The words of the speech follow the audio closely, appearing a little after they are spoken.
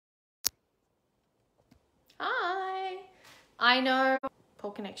I know.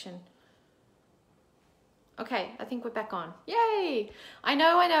 Poor connection. Okay, I think we're back on. Yay! I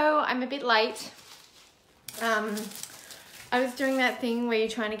know, I'm a bit late. I was doing that thing where you're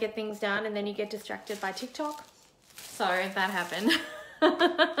trying to get things done and then you get distracted by TikTok. So that happened.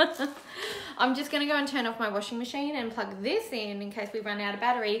 I'm just gonna go and turn off my washing machine and plug this in case we run out of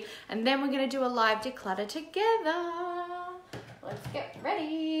battery. And then we're gonna do a live declutter together. Let's get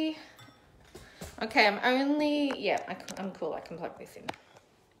ready. Okay, I'm cool, I can plug this in.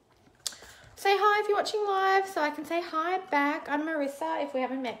 Say hi if you're watching live so I can say hi back. I'm Marissa if we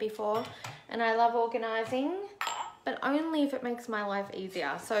haven't met before, and I love organising, but only if it makes my life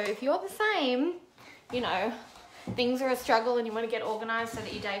easier. So if you're the same, you know, things are a struggle and you want to get organised so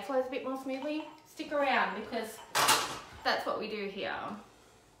that your day flows a bit more smoothly, stick around because that's what we do here.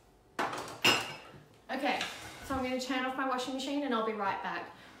 Okay, so I'm going to turn off my washing machine and I'll be right back.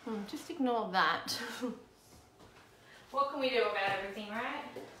 Just ignore that. What can we do about everything, right?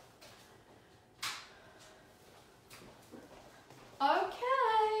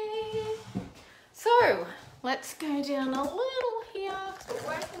 Okay, so let's go down a little here because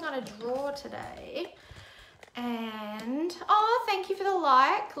we're working on a drawer today. And oh, thank you for the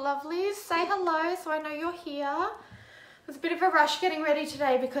like, lovelies. Say hello so I know you're here. It was a bit of a rush getting ready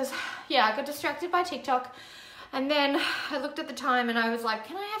today because yeah, I got distracted by TikTok, and then I looked at the time and I was like,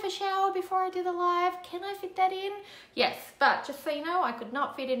 can I have a shower before I do the live? Can I fit that in? Yes, but just so you know, I could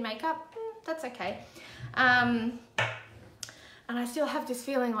not fit in makeup. That's okay. And I still have this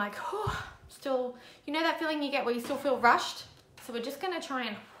feeling like, still, you know that feeling you get where you still feel rushed? So we're just gonna try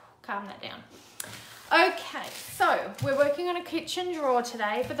and calm that down. Okay, so we're working on a kitchen drawer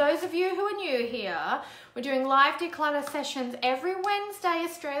today. For those of you who are new here, we're doing live declutter sessions every Wednesday,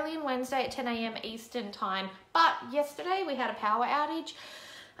 Australian Wednesday at 10 AM Eastern time. But yesterday we had a power outage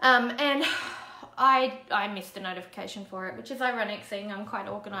and I missed the notification for it, which is ironic seeing I'm quite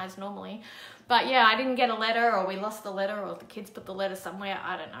organised normally. But yeah, I didn't get a letter, or we lost the letter, or the kids put the letter somewhere,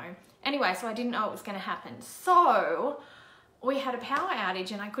 I don't know. Anyway, so I didn't know it was going to happen. So we had a power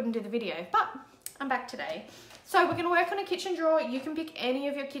outage and I couldn't do the video, but I'm back today. So we're going to work on a kitchen drawer. You can pick any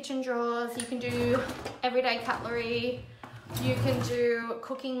of your kitchen drawers. You can do everyday cutlery. You can do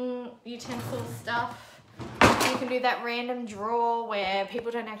cooking utensil stuff. You can do that random drawer where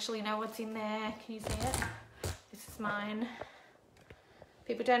people don't actually know what's in there. Can you see it? This is mine.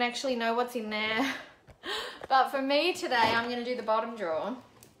 People don't actually know what's in there. But for me today, I'm going to do the bottom drawer,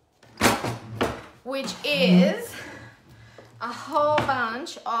 which is a whole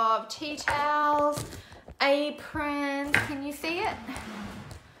bunch of tea towels, aprons. Can you see it?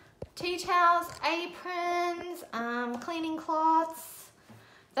 Tea towels, aprons, cleaning cloths,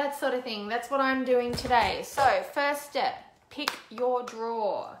 that sort of thing. That's what I'm doing today. So first step, pick your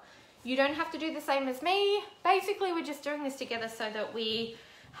drawer. You don't have to do the same as me. Basically, we're just doing this together so that we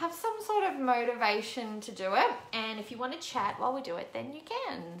have some sort of motivation to do it. And if you want to chat while we do it, then you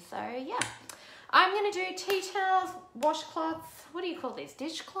can. So yeah, I'm going to do tea towels, washcloths. What do you call these?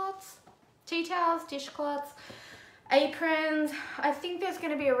 Dishcloths? Tea towels, dishcloths, aprons. I think there's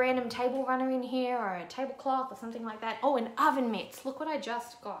going to be a random table runner in here or a tablecloth or something like that. Oh, and oven mitts. Look what I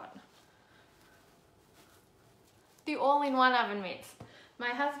just got. The all-in-one oven mitts. My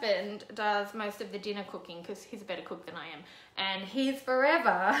husband does most of the dinner cooking because he's a better cook than I am. And he's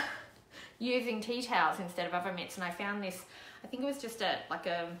forever using tea towels instead of oven mitts. And I found this, I think it was just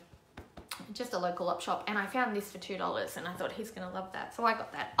a local op shop, and I found this for $2 and I thought he's gonna love that. So I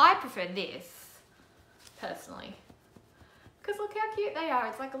got that. I prefer this personally because look how cute they are.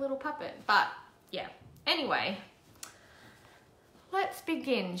 It's like a little puppet, but yeah. Anyway, let's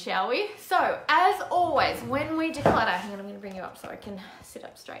begin, shall we? So as always, when we declutter, hang on, I'm gonna bring you up so I can sit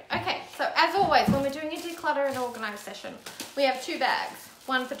up straight. Okay, so as always, when we're doing a declutter and organize session, we have two bags,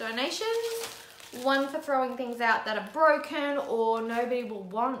 one for donations, one for throwing things out that are broken or nobody will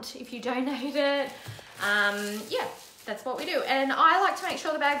want if you donate it. Yeah, that's what we do. And I like to make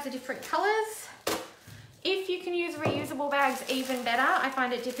sure the bags are different colors. If you can use reusable bags, even better. I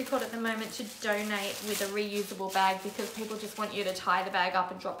find it difficult at the moment to donate with a reusable bag because people just want you to tie the bag up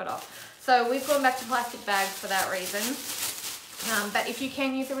and drop it off. So we've gone back to plastic bags for that reason. But if you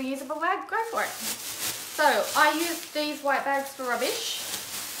can use a reusable bag, go for it. So I use these white bags for rubbish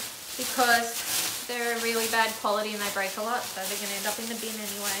because they're really bad quality and they break a lot, so they're going to end up in the bin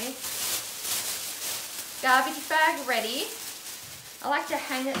anyway. Garbage bag ready. I like to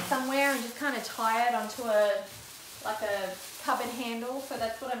hang it somewhere and just kind of tie it onto like a cupboard handle, so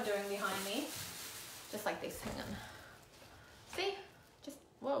that's what I'm doing behind me. Just like this, hang on. See? Just,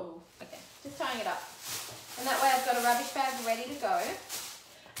 whoa, okay, just tying it up. And that way I've got a rubbish bag ready to go.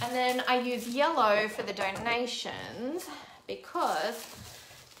 And then I use yellow for the donations because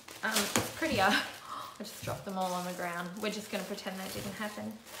it's prettier. I just dropped them all on the ground. We're just going to pretend that didn't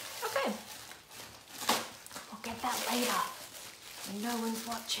happen. Okay. I'll get that later. No one's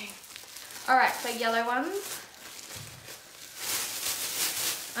watching. All right, so yellow ones.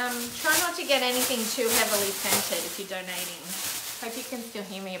 Try not to get anything too heavily scented if you're donating. Hope you can still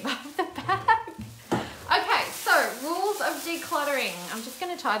hear me above the bag. Okay, so rules of decluttering. I'm just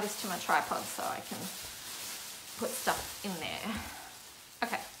going to tie this to my tripod so I can put stuff in there.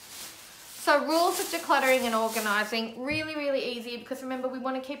 Okay. So rules of decluttering and organising, really, really easy, because remember, we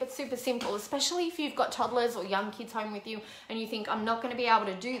want to keep it super simple, especially if you've got toddlers or young kids home with you and you think, I'm not going to be able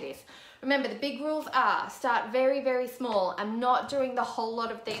to do this. Remember, the big rules are start very, very small. I'm not doing the whole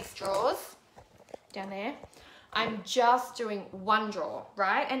lot of these drawers down there. I'm just doing one drawer,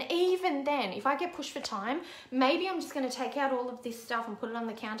 right? And even then, if I get pushed for time, maybe I'm just going to take out all of this stuff and put it on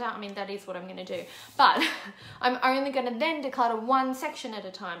the counter. I mean, that is what I'm going to do. But I'm only going to then declutter one section at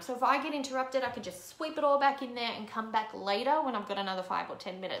a time. So if I get interrupted, I could just sweep it all back in there and come back later when I've got another 5 or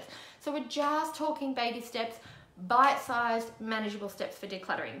 10 minutes. So we're just talking baby steps, bite-sized, manageable steps for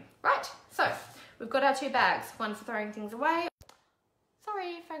decluttering. Right, so we've got our 2 bags, one for throwing things away.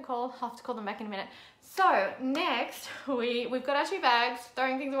 Sorry, phone call, I'll have to call them back in a minute. So next, we've got our 2 bags,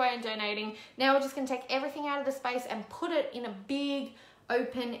 throwing things away and donating. Now we're just gonna take everything out of the space and put it in a big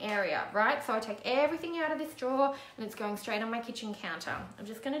open area, right? So I take everything out of this drawer and it's going straight on my kitchen counter. I'm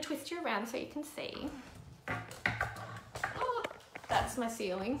just gonna twist you around so you can see. Oh, that's my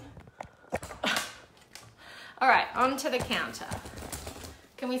ceiling. All right, onto the counter.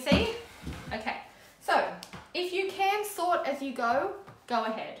 Can we see? Okay, so if you can sort as you go, go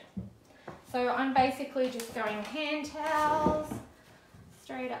ahead. So I'm basically just going hand towels,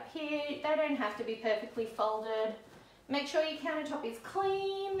 straight up here. They don't have to be perfectly folded. Make sure your countertop is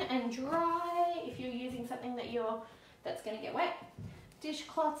clean and dry if you're using something that's gonna get wet.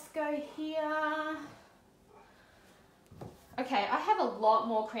 Dishcloths go here. Okay, I have a lot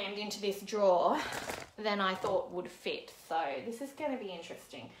more crammed into this drawer than I thought would fit, so this is going to be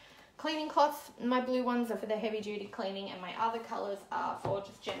interesting. Cleaning cloths, my blue ones are for the heavy duty cleaning and my other colours are for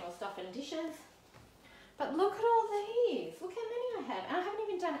just general stuff and dishes. But look at all these, look how many I have, and I haven't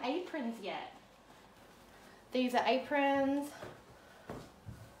even done aprons yet. These are aprons.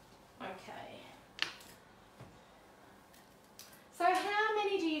 Okay. So how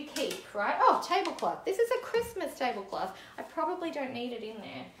many do you keep, right? Oh, tablecloth. This is a Christmas tablecloth. I probably don't need it in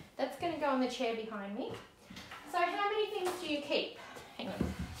there. That's going to go on the chair behind me. So how many things do you keep? Hang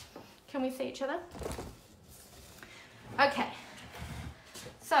on. Can we see each other? Okay.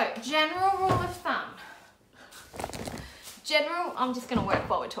 So general rule of thumb. I'm just going to work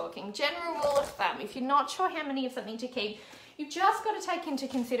while we're talking. General rule of thumb. If you're not sure how many of something to keep, you've just got to take into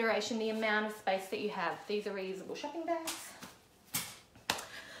consideration the amount of space that you have. These are reusable shopping bags.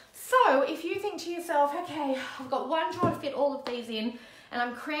 So if you think to yourself, okay, I've got one drawer to fit all of these in and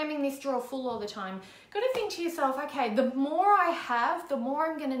I'm cramming this drawer full all the time, got to think to yourself, okay, the more I have, the more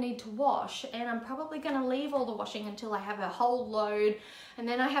I'm going to need to wash, and I'm probably going to leave all the washing until I have a whole load, and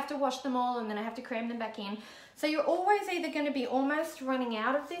then I have to wash them all and then I have to cram them back in. So you're always either going to be almost running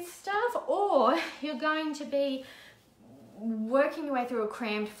out of this stuff, or you're going to be working your way through a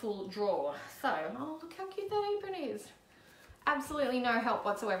crammed full drawer. So, oh, look how cute that apron is. Absolutely no help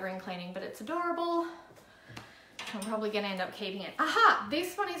whatsoever in cleaning, but it's adorable. I'm probably going to end up keeping it. Aha,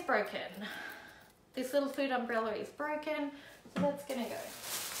 this one is broken. This little food umbrella is broken, so that's going to go.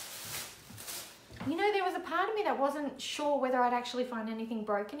 You know, there was a part of me that wasn't sure whether I'd actually find anything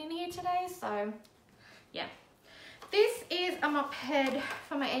broken in here today, so yeah. This is a mop head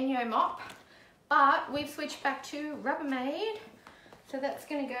for my Enyo mop, but we've switched back to Rubbermaid, so that's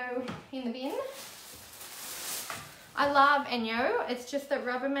going to go in the bin. I love Enyo, it's just that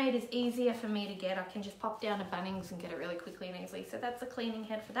Rubbermaid is easier for me to get. I can just pop down to Bunnings and get it really quickly and easily. So that's a cleaning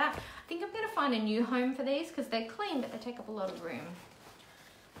head for that. I think I'm going to find a new home for these because they're clean, but they take up a lot of room.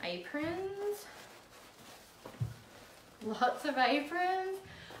 Aprons. Lots of aprons.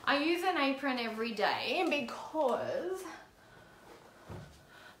 I use an apron every day because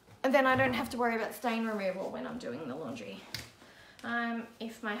then I don't have to worry about stain removal when I'm doing the laundry.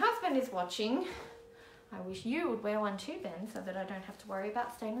 If my husband is watching, I wish you would wear one too, Ben, so that I don't have to worry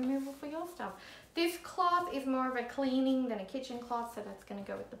about stain removal for your stuff. This cloth is more of a cleaning than a kitchen cloth, so that's going to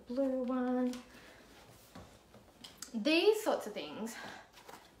go with the blue one. These sorts of things,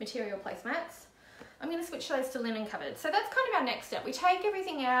 material placemats, I'm going to switch those to linen cupboards. So that's kind of our next step. We take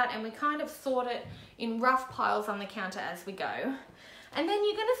everything out and we kind of sort it in rough piles on the counter as we go. And then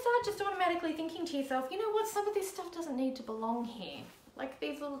you're going to start just automatically thinking to yourself, you know what, some of this stuff doesn't need to belong here. Like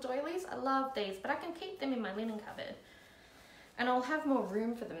these little doilies, I love these, but I can keep them in my linen cupboard. and I'll have more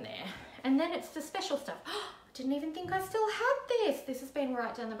room for them there. And then it's the special stuff. Didn't even think I still had this. This has been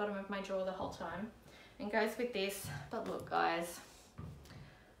right down the bottom of my drawer the whole time and goes with this. But look, guys,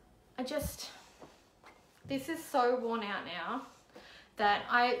 this is so worn out now that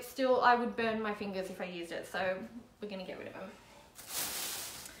I would burn my fingers if I used it. So we're gonna get rid of them.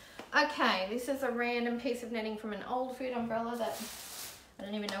 Okay, this is a random piece of netting from an old food umbrella that I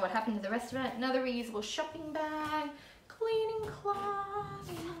don't even know what happened to the rest of it. Another reusable shopping bag, cleaning cloth.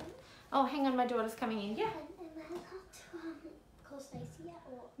 Oh, hang on, my daughter's coming in. Yeah. Am I allowed to call Stacey yet?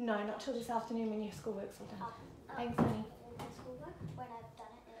 Or? No, not till this afternoon when your schoolwork's all done. Thanks, honey. Schoolwork when I've done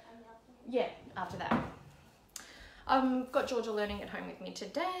it in the afternoon? Yeah, after that. Got Georgia learning at home with me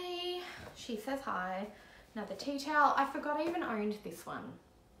today. She says hi. Another tea towel. I forgot I even owned this one.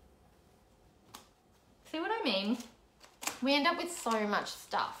 See what I mean? We end up with so much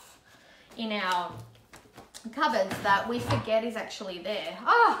stuff in our cupboards that we forget is actually there.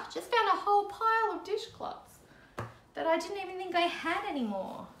 Oh, just found a whole pile of dishcloths that I didn't even think I had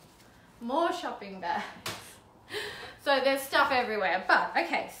anymore. More shopping bags. So there's stuff everywhere. But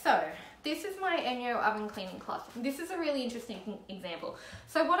okay, so this is my Enyo oven cleaning cloth. This is a really interesting example.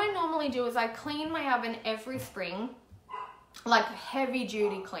 So what I normally do is I clean my oven every spring, like heavy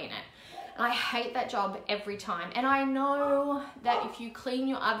duty clean it. And I hate that job every time. And I know that if you clean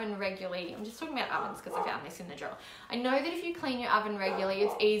your oven regularly, I'm just talking about ovens because I found this in the drawer. I know that if you clean your oven regularly,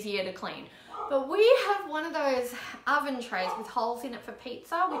 it's easier to clean. But we have one of those oven trays with holes in it for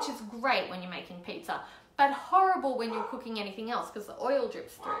pizza, which is great when you're making pizza, but horrible when you're cooking anything else because the oil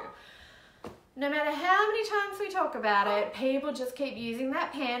drips through. No matter how many times we talk about it, people just keep using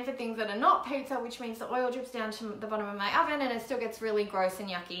that pan for things that are not pizza, which means the oil drips down to the bottom of my oven and it still gets really gross and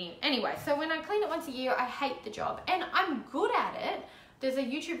yucky. Anyway, so when I clean it once a year, I hate the job and I'm good at it. There's a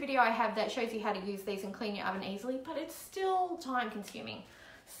YouTube video I have that shows you how to use these and clean your oven easily, but it's still time consuming.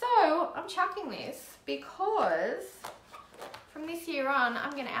 So I'm chucking this because from this year on,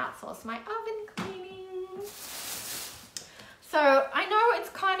 I'm going to outsource my oven cleaning. So I know it's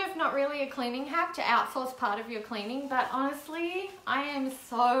kind of not really a cleaning hack to outsource part of your cleaning, but honestly, I am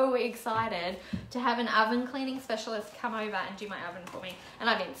so excited to have an oven cleaning specialist come over and do my oven for me. And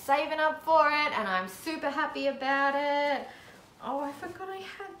I've been saving up for it and I'm super happy about it. Oh, I forgot I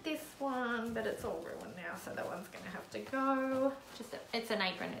had this one, but it's all ruined now, so that one's gonna have to go. It's an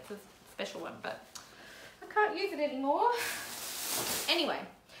apron, it's a special one, but I can't use it anymore. Anyway.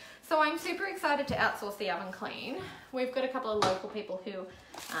 So I'm super excited to outsource the oven clean. We've got a couple of local people who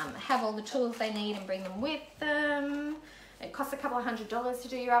have all the tools they need and bring them with them. It costs a couple of $100 to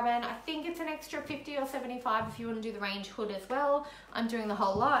do your oven. I think it's an extra 50 or 75 if you want to do the range hood as well. I'm doing the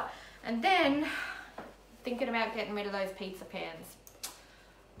whole lot. And then thinking about getting rid of those pizza pans.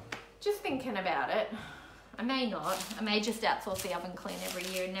 Just thinking about it. I may not. I may just outsource the oven clean every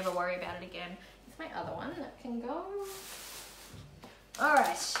year and never worry about it again. It's my other one that can go. All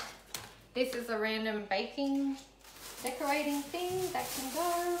right. This is a random baking, decorating thing that can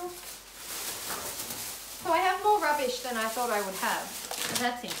go. So I have more rubbish than I thought I would have. So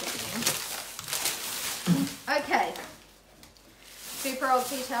that's interesting. Okay. Super old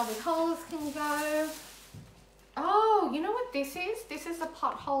tea towel with holes can go. Oh, you know what this is? This is a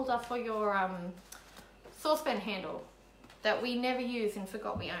pot holder for your saucepan handle that we never use and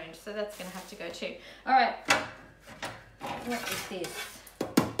forgot we owned. So that's going to have to go too. All right. What is this?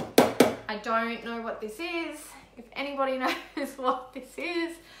 I don't know what this is. If anybody knows what this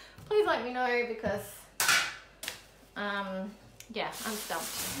is, please let me know because, yeah, I'm stumped.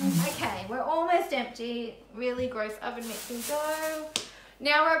 Okay, we're almost empty. Really gross oven mitts can go.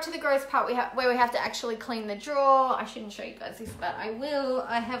 Now we're up to the gross part where we have to actually clean the drawer. I shouldn't show you guys this, but I will.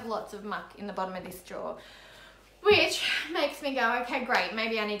 I have lots of muck in the bottom of this drawer, which makes me go, okay, great,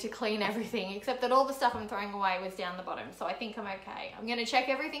 maybe I need to clean everything, except that all the stuff I'm throwing away was down the bottom, so I think I'm okay. I'm gonna check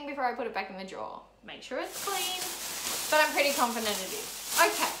everything before I put it back in the drawer. Make sure it's clean, but I'm pretty confident it is.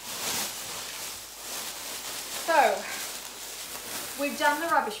 Okay. So, we've done the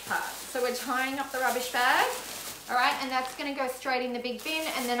rubbish part. So we're tying up the rubbish bag, all right, and that's gonna go straight in the big bin,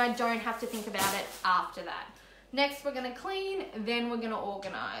 and then I don't have to think about it after that. Next, we're gonna clean, then we're gonna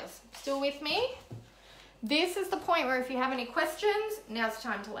organize. Still with me? This is the point where if you have any questions, now's the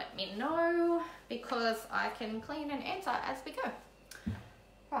time to let me know because I can clean and answer as we go.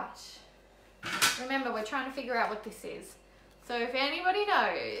 Right. Remember, we're trying to figure out what this is. So if anybody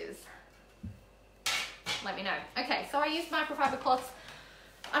knows, let me know. Okay, so I use microfiber cloths.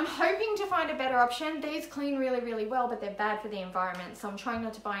 I'm hoping to find a better option. These clean really, really well, but they're bad for the environment, so I'm trying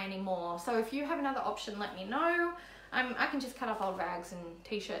not to buy any more. So if you have another option, let me know. I can just cut up old rags and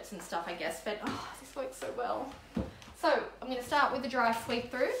t-shirts and stuff, I guess, but oh, this works so well. So I'm going to start with the dry sweep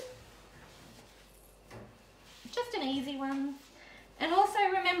through. Just an easy one. And also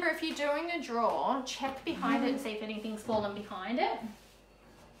remember, if you're doing a drawer, check behind it and see if anything's fallen behind it.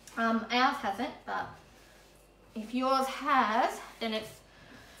 Ours hasn't, but if yours has, then it's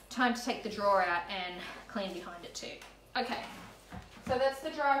time to take the drawer out and clean behind it too. Okay, so that's the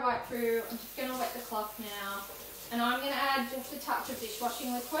dry wipe through. I'm just going to wet the cloth now. And I'm going to add just a touch of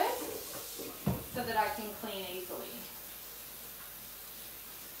dishwashing liquid so that I can clean easily.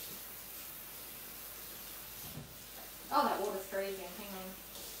 Oh, that water's freezing. Hang on.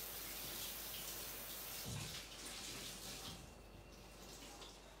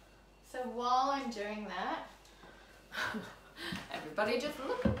 So while I'm doing that, everybody just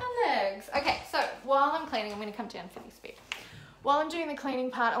look at my legs. Okay, so while I'm cleaning, I'm going to come down for this bit. While I'm doing the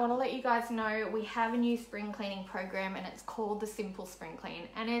cleaning part, I want to let you guys know we have a new spring cleaning program, and it's called the Simple Spring Clean,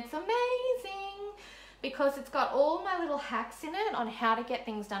 and it's amazing because it's got all my little hacks in it on how to get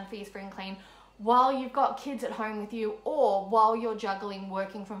things done for your spring clean while you've got kids at home with you, or while you're juggling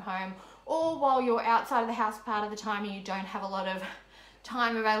working from home, or while you're outside of the house part of the time and you don't have a lot of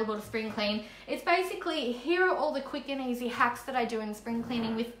time available to spring clean. It's basically, here are all the quick and easy hacks that I do in spring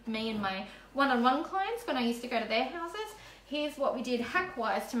cleaning with me and my one-on-one clients when I used to go to their houses. Here's what we did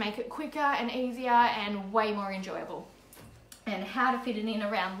hack-wise to make it quicker and easier and way more enjoyable, and how to fit it in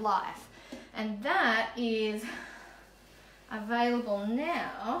around life. And that is available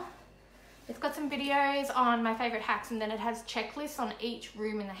now. It's got some videos on my favorite hacks, and then it has checklists on each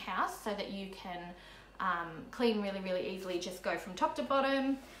room in the house so that you can clean really, really easily. Just go from top to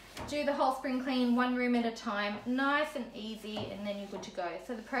bottom, do the whole spring clean one room at a time, nice and easy, and then you're good to go.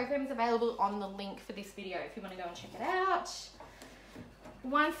 So the program is available on the link for this video if you want to go and check it out.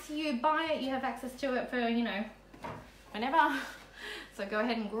 Once you buy it, you have access to it for, you know, whenever. So go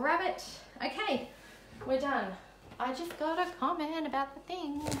ahead and grab it. Okay, we're done. I just got a comment about the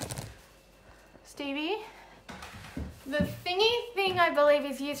thing. Stevie, the thingy thing I believe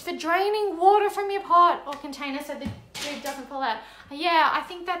is used for draining water from your pot or container so the lid doesn't fall out. Yeah, I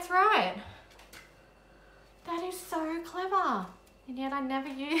think that's right. That is so clever. And yet I never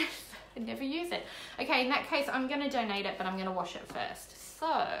use it. Okay, in that case, I'm going to donate it, but I'm going to wash it first.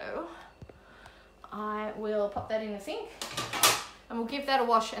 So I will pop that in the sink and we'll give that a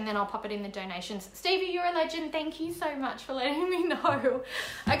wash, and then I'll pop it in the donations. Stevie, you're a legend. Thank you so much for letting me know.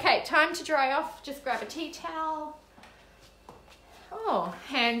 Okay, time to dry off. Just grab a tea towel. Oh,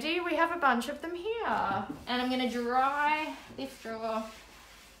 handy. We have a bunch of them here. And I'm going to dry this drawer.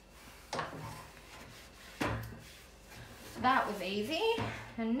 That was easy.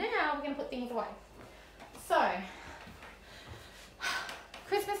 And now we're going to put things away. So,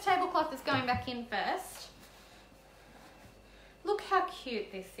 Christmas tablecloth is going back in first. Look how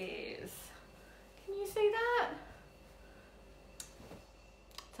cute this is. Can you see that?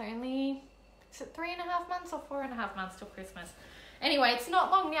 It's only, is it 3.5 months or 4.5 months till Christmas? Anyway, it's not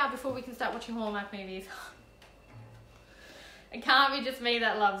long now before we can start watching Hallmark movies. It can't be just me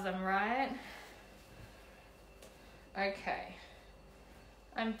that loves them, right? Okay.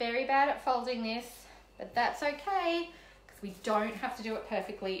 I'm very bad at folding this, but that's okay, because we don't have to do it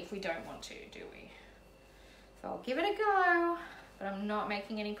perfectly if we don't want to, do we? So I'll give it a go, but I'm not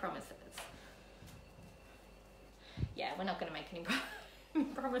making any promises. Yeah, we're not going to make any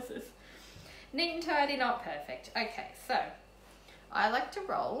promises. Neat and tidy, not perfect. Okay, so I like to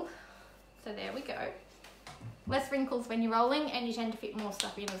roll. So there we go. Less wrinkles when you're rolling, and you tend to fit more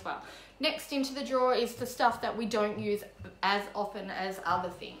stuff in as well. Next into the drawer is the stuff that we don't use as often as other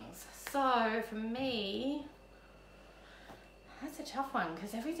things. So for me, that's a tough one,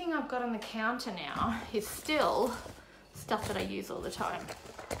 because everything I've got on the counter now is still stuff that I use all the time.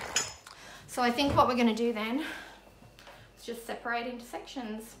 So I think what we're going to do then is just separate into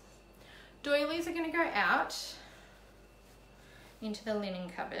sections. Doilies are going to go out into the linen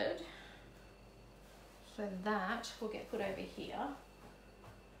cupboard. So that will get put over here.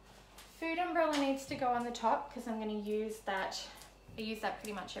 Food umbrella needs to go on the top because I'm going to use that. I use that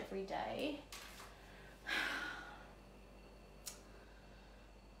pretty much every day.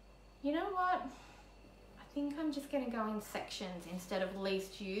 You know what? I think I'm just going to go in sections instead of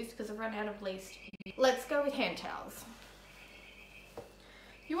least used, because I've run out of least used. Let's go with hand towels.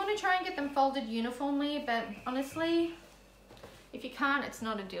 You want to try and get them folded uniformly, but honestly, if you can't, it's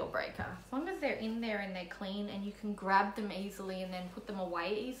not a deal breaker. As long as they're in there and they're clean and you can grab them easily and then put them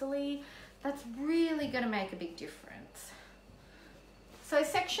away easily, that's really going to make a big difference. So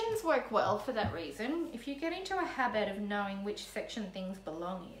sections work well for that reason. If you get into a habit of knowing which section things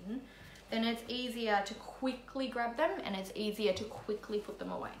belong in, then it's easier to quickly grab them and it's easier to quickly put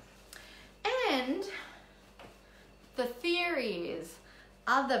them away. And the theory is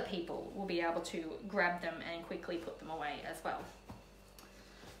other people will be able to grab them and quickly put them away as well.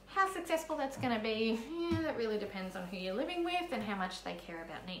 How successful that's going to be, yeah, that really depends on who you're living with and how much they care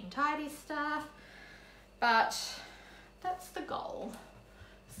about neat and tidy stuff. But that's the goal.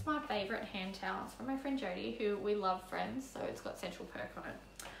 It's my favourite hand towel. It's from my friend Jodie, who we love friends, so it's got Central Perk on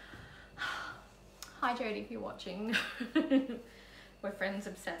it. Hi Jodie, if you're watching. We're friends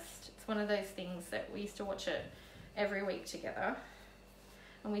obsessed. It's one of those things that we used to watch it every week together,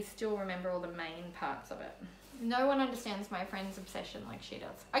 and we still remember all the main parts of it. No one understands my friend's obsession like she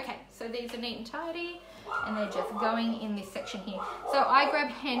does. Okay, so these are neat and tidy, and they're just going in this section here. So I grab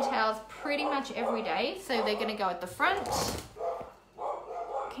hand towels pretty much every day, so they're gonna go at the front.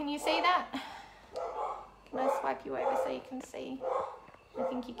 Can you see that? Can I swipe you over so you can see? I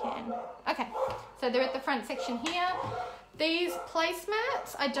think you can. Okay, so they're at the front section here. These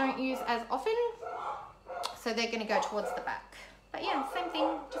placemats I don't use as often, so they're gonna go towards the back. But yeah, same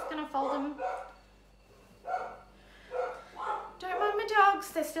thing, just gonna fold them. Don't mind my dogs,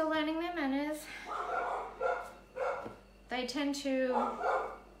 they're still learning their manners. They tend to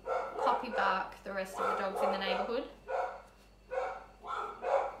copy bark the rest of the dogs in the neighbourhood.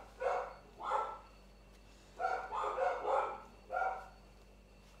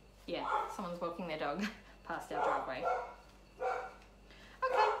 Yeah, someone's walking their dog past our driveway.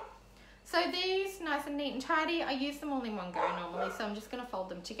 Okay, so these, nice and neat and tidy. I use them all in one go normally, so I'm just going to fold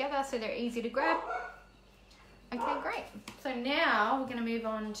them together so they're easy to grab. Okay, great. So now we're going to move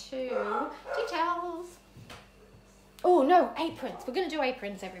on to tea towels. Oh no, aprons. We're going to do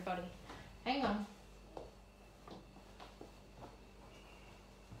aprons, everybody. Hang on.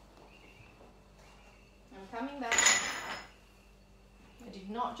 I'm coming back. I did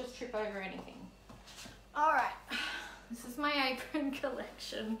not just trip over anything. All right, this is my apron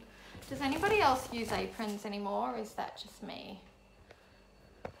collection. Does anybody else use aprons anymore, or is that just me?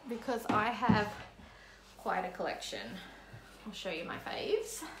 Because I have quite a collection. I'll show you my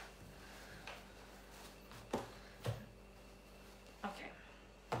faves. Okay,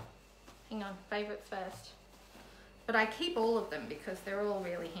 hang on, favorites first. But I keep all of them because they're all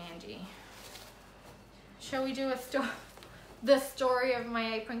really handy. Shall we do the story of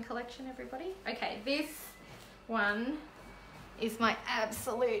my apron collection, everybody? Okay, this one is my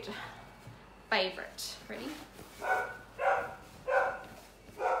absolute favorite. Ready?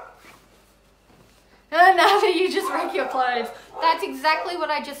 Oh, no, you just wreck your clothes. That's exactly what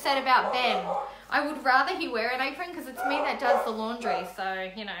I just said about Ben. I would rather he wear an apron because it's me that does the laundry,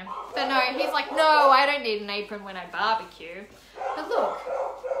 so, you know. But no, he's like, no, I don't need an apron when I barbecue. But look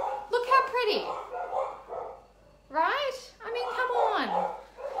how pretty. Right? I mean, come on.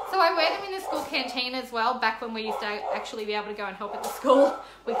 So I wear them in the school canteen as well, back when we used to actually be able to go and help at the school.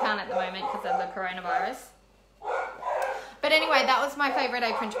 We can't at the moment because of the coronavirus. But anyway, that was my favourite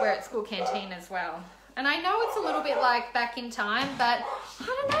apron to wear at school canteen as well. And I know it's a little bit like back in time, but I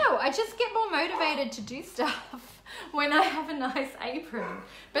don't know. I just get more motivated to do stuff when I have a nice apron.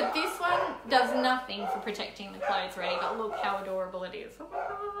 But this one does nothing for protecting the clothes ready, but look how adorable it is. Oh my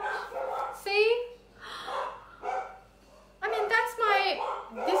gosh. See? I mean,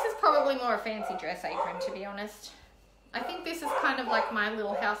 this is probably more a fancy dress apron, to be honest. I think this is kind of like my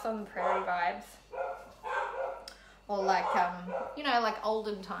little house on the prairie vibes. Or like, you know, like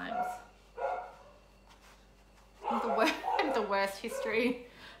olden times. I'm the worst history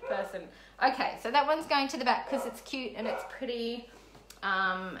person. Okay, so that one's going to the back because it's cute and it's pretty.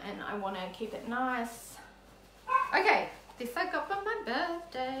 And I want to keep it nice. Okay, this I got for my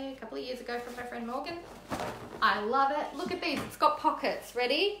birthday a couple of years ago from my friend Morgan. I love it. Look at these. It's got pockets.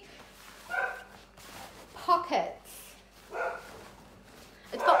 Ready? Pockets.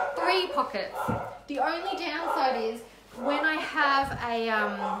 It's got 3 pockets. The only downside is when I have a,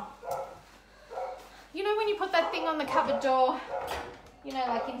 you know when you put that thing on the cupboard door, you know,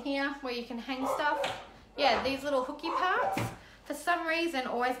 like in here where you can hang stuff? Yeah, these little hooky parts, for some reason,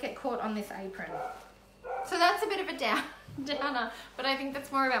 always get caught on this apron. So that's a bit of a downer, but I think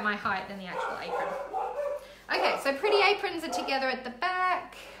that's more about my height than the actual apron. Okay, so pretty aprons are together at the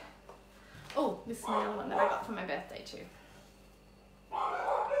back. Oh, this is my other one that I got for my birthday too.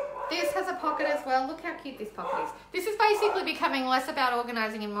 This has a pocket as well. Look how cute this pocket is. This is basically becoming less about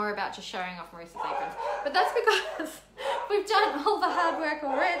organising and more about just showing off Marissa's aprons. But that's because we've done all the hard work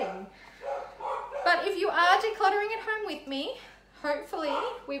already. But if you are decluttering at home with me, hopefully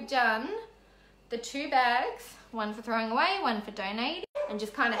we've done the 2 bags, one for throwing away, one for donating, and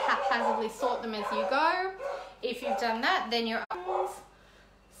just kind of haphazardly sort them as you go. If you've done that, then you're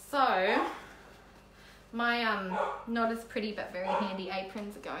so my not as pretty but very handy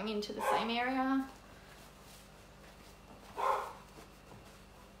aprons are going into the same area.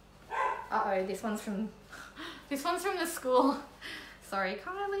 Uh-oh, this one's from the school. Sorry,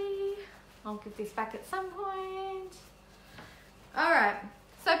 Kylie. I'll give this back at some point. All right.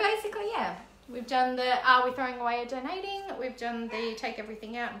 So basically, yeah, we've done the are we throwing away or donating? We've done the take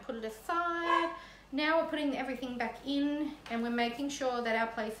everything out and put it aside. Now we're putting everything back in, and we're making sure that our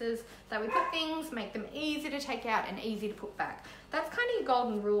places that we put things, make them easy to take out and easy to put back. That's kind of your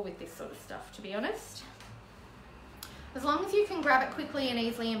golden rule with this sort of stuff, to be honest. As long as you can grab it quickly and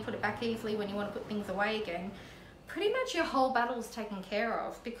easily and put it back easily when you want to put things away again, pretty much your whole battle's taken care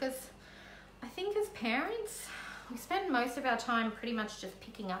of, because I think as parents, we spend most of our time pretty much just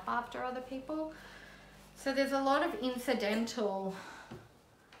picking up after other people. So there's a lot of incidental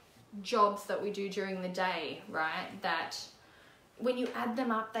jobs that we do during the day, right? That when you add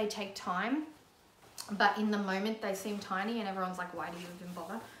them up, they take time, but in the moment they seem tiny and everyone's like, why do you even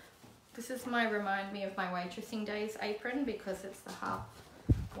bother? This is my remind me of my waitressing days apron, because it's the half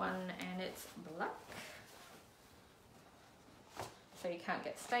one and it's black, so you can't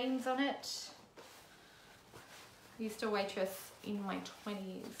get stains on it. I used to waitress in my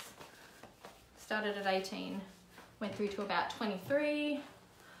 20s. Started at 18, went through to about 23, and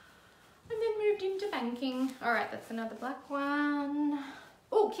then moved into banking. All right, that's another black one.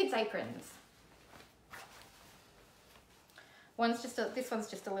 Oh, kids' aprons. This one's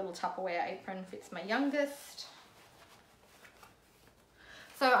just a little Tupperware apron, fits my youngest.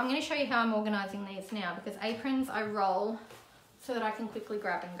 So I'm going to show you how I'm organising these now, because aprons I roll so that I can quickly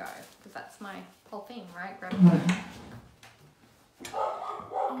grab and go, because that's my whole thing, right? Grab and go.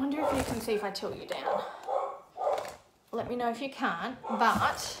 I wonder if you can see if I tilt you down. Let me know if you can't,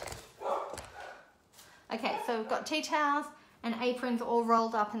 but... Okay, so we've got tea towels and aprons all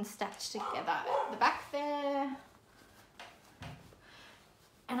rolled up and stacked together at the back there.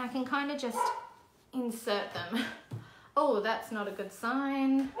 And I can kind of just insert them. Oh, that's not a good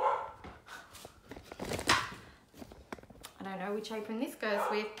sign. I don't know which apron this goes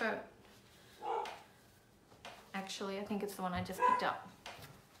with, but actually I think it's the one I just picked up.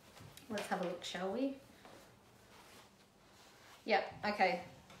 Let's have a look, shall we? Yep, okay.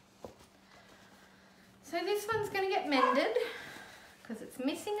 So this one's going to get mended because it's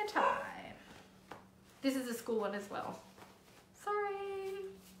missing a tie. This is a school one as well.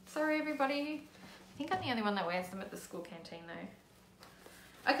 Sorry everybody. I think I'm the only one that wears them at the school canteen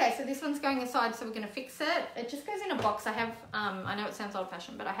though. Okay, so this one's going aside, so we're going to fix it. It just goes in a box. I have, I know it sounds old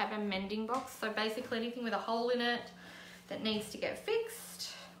fashioned, but I have a mending box. So basically anything with a hole in it that needs to get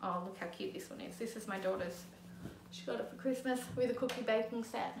fixed. Oh, look how cute this one is. This is my daughter's. She got it for Christmas with a cookie baking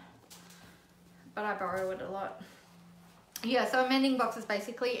set. But I borrow it a lot. Yeah, so a mending box is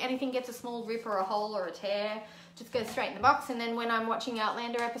basically anything gets a small rip or a hole or a tear, just goes straight in the box. And then when I'm watching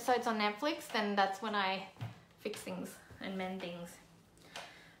Outlander episodes on Netflix, then that's when I fix things and mend things.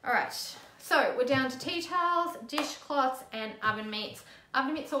 All right, so we're down to tea towels, dishcloths, and oven mitts.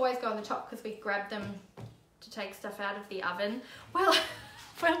 Oven mitts always go on the top because we grab them to take stuff out of the oven. Well,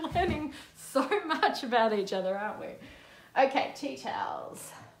 we're learning so much about each other, aren't we? Okay, tea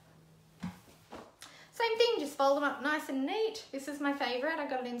towels. Same thing, just fold them up nice and neat. This is my favorite. I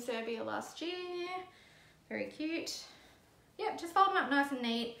got it in Serbia last year. Very cute. Yep, just fold them up nice and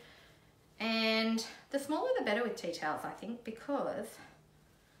neat. And the smaller the better with tea towels, I think, because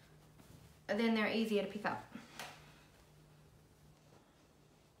then they're easier to pick up.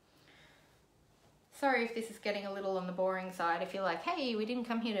 Sorry if this is getting a little on the boring side. If you're like, hey, we didn't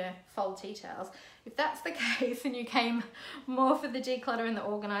come here to fold tea towels. If that's the case and you came more for the declutter and the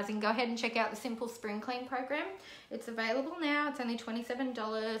organising, go ahead and check out the Simple Spring Clean program. It's available now. It's only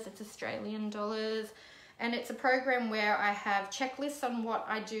 $27. It's Australian dollars. And it's a program where I have checklists on what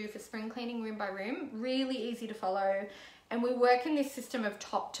I do for spring cleaning room by room. Really easy to follow. And we work in this system of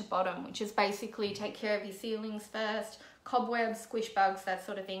top to bottom, which is basically take care of your ceilings first, cobwebs, squish bugs, that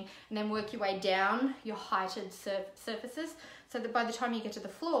sort of thing, and then work your way down your heighted surfaces so that by the time you get to the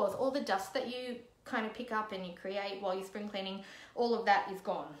floors, all the dust that you kind of pick up and you create while you're spring cleaning, all of that is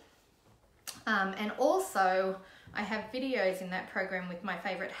gone. And also, I have videos in that program with my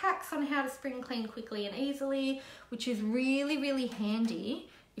favorite hacks on how to spring clean quickly and easily, which is really, really handy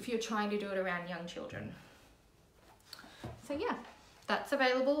if you're trying to do it around young children. So yeah, that's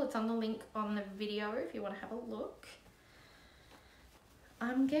available. It's on the link on the video if you want to have a look.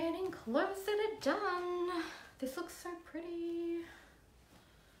 I'm getting closer to done. This looks so pretty.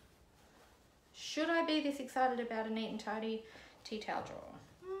 Should I be this excited about a neat and tidy tea towel drawer?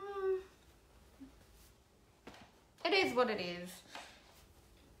 It is what it is.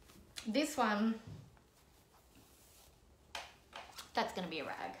 This one, that's going to be a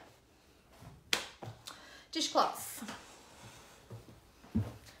rag. Dishcloths.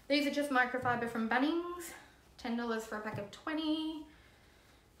 These are just microfiber from Bunnings, $10 for a pack of 20.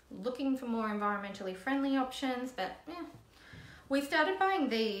 Looking for more environmentally friendly options, but yeah. We started buying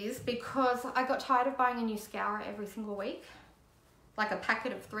these because I got tired of buying a new scourer every single week. Like a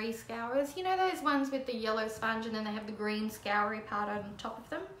packet of 3 scourers. You know those ones with the yellow sponge and then they have the green scoury part on top of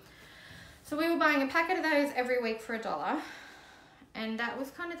them? So we were buying a packet of those every week for $1. And that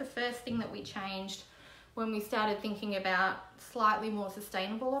was kind of the first thing that we changed when we started thinking about slightly more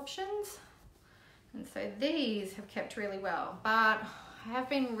sustainable options. And so these have kept really well. But I have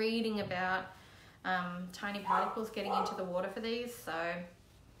been reading about tiny particles getting into the water for these. So,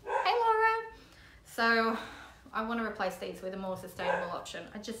 hey Laura! So I want to replace these with a more sustainable option.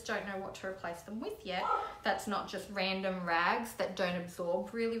 I just don't know what to replace them with yet. That's not just random rags that don't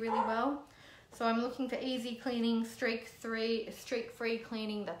absorb really, really well. So I'm looking for easy cleaning, streak-free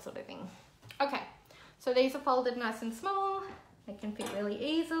cleaning, that sort of thing. Okay, so these are folded nice and small. They can fit really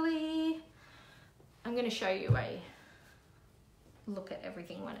easily. I'm going to show you a look at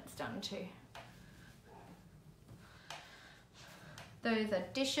everything when it's done too. Those are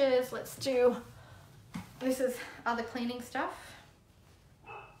dishes. Let's do, this is other cleaning stuff.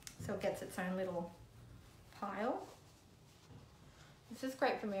 So it gets its own little pile. This is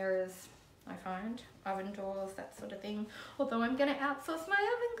great for mirrors, I find. Oven doors, that sort of thing. Although I'm going to outsource my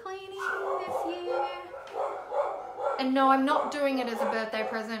oven cleaning this year. And no, I'm not doing it as a birthday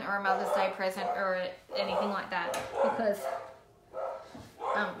present or a Mother's Day present or anything like that, because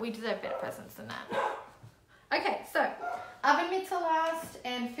we deserve better presents than that. Okay, so oven mitts are last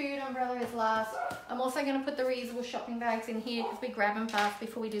and food umbrella is last. I'm also going to put the reusable shopping bags in here because we grab them fast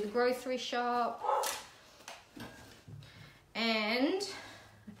before we do the grocery shop. And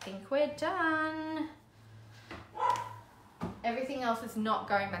I think we're done. Everything else is not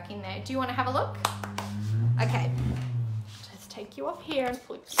going back in there. Do you want to have a look? Okay, just take you off here and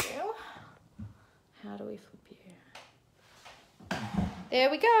flip you. How do we flip you? There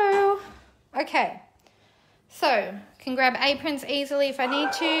we go. Okay. So, can grab aprons easily if I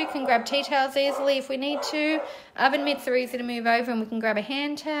need to, can grab tea towels easily if we need to. Oven mitts are easy to move over and we can grab a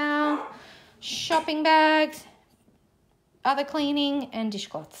hand towel. Shopping bags, other cleaning, and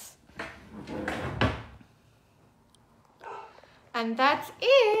dishcloths. And that's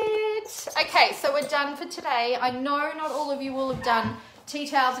it. Okay, so we're done for today. I know not all of you will have done tea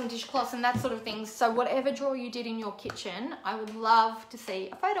towels and dishcloths and that sort of thing. So whatever drawer you did in your kitchen, I would love to see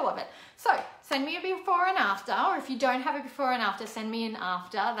a photo of it. So send me a before and after, or if you don't have a before and after, send me an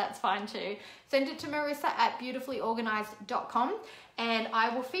after. That's fine too. Send it to Marissa at beautifulyorganized.com and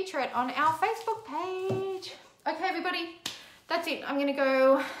I will feature it on our Facebook page. Okay, everybody, that's it. I'm going to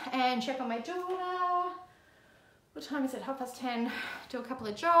go and check on my daughter. What time is it? 10:30. Do a couple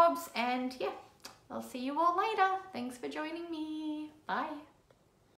of jobs and yeah, I'll see you all later. Thanks for joining me. Bye.